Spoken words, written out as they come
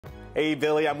Hey,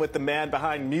 Billy, I'm with the man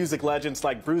behind music legends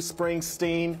like Bruce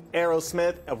Springsteen,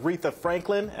 Aerosmith, Aretha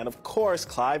Franklin, and of course,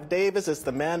 Clive Davis is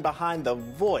the man behind the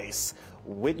voice,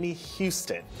 Whitney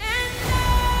Houston.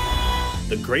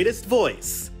 The greatest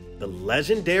voice, the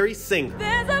legendary singer.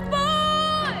 There's a boy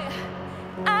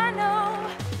I know.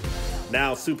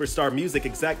 Now, superstar music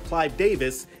exec Clive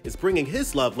Davis is bringing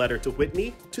his love letter to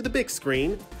Whitney to the big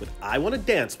screen with I Want to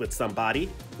Dance with Somebody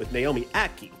with Naomi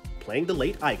Ackie playing the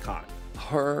late icon.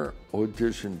 Her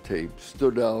audition tape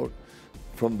stood out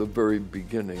from the very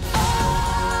beginning.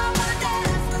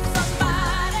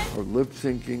 Her lip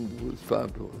syncing was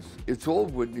fabulous. It's all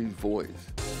Whitney's voice.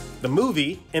 The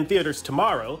movie, in theaters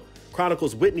tomorrow,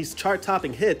 chronicles Whitney's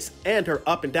chart-topping hits and her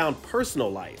up-and-down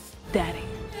personal life. Daddy,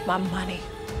 my money,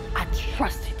 I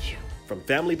trusted you. From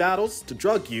family battles to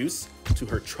drug use to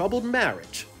her troubled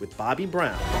marriage with Bobby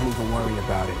Brown. Don't even worry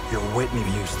about it. You're Whitney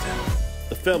Houston.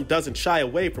 The film doesn't shy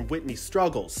away from Whitney's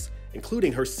struggles,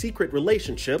 including her secret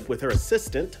relationship with her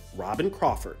assistant, Robyn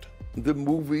Crawford. The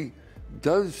movie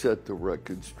does set the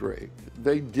record straight.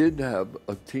 They did have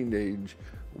a teenage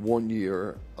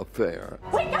one-year affair.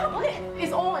 Wake up!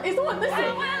 It's on, listen.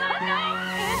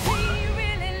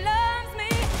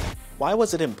 Why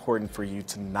was it important for you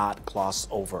to not gloss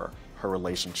over her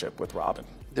relationship with Robyn?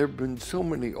 There have been so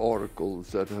many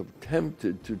articles that have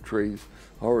attempted to trace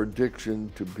her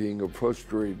addiction to being a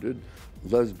frustrated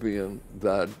lesbian,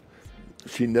 that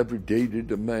she never dated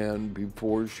a man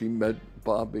before she met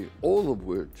Bobby, all of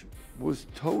which was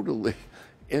totally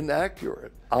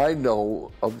inaccurate. I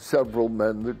know of several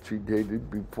men that she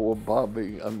dated before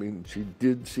Bobby. I mean, she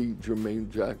did see Jermaine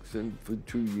Jackson for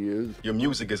 2 years. Your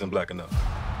music isn't black enough.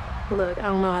 Look, I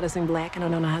don't know how to sing black and I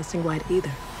don't know how to sing white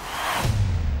either.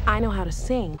 I know how to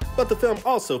sing. But the film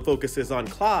also focuses on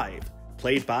Clive,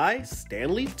 played by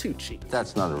Stanley Tucci.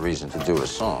 That's not a reason to do a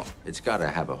song. It's got to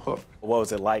have a hook. What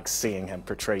was it like seeing him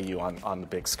portray you on the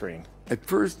big screen? At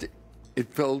first,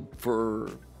 it felt for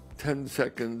 10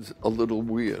 seconds a little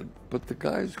weird, but the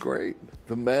guy's great.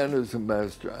 The man is a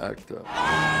master actor.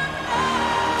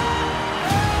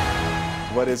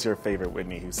 What is your favorite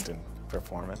Whitney Houston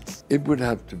performance? It would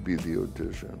have to be the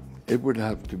audition. It would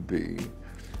have to be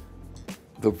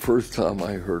the first time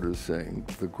I heard her sing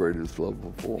The Greatest Love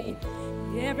of All.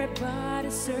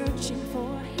 Everybody's searching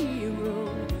for a hero.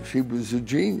 She was a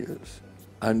genius,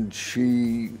 and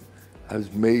she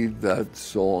has made that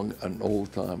song an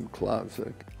all-time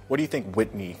classic. What do you think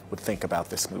Whitney would think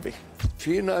about this movie?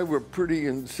 She and I were pretty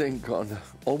in sync on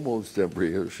almost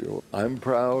every issue. I'm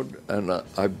proud, and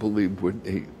I believe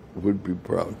Whitney would be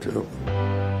proud too.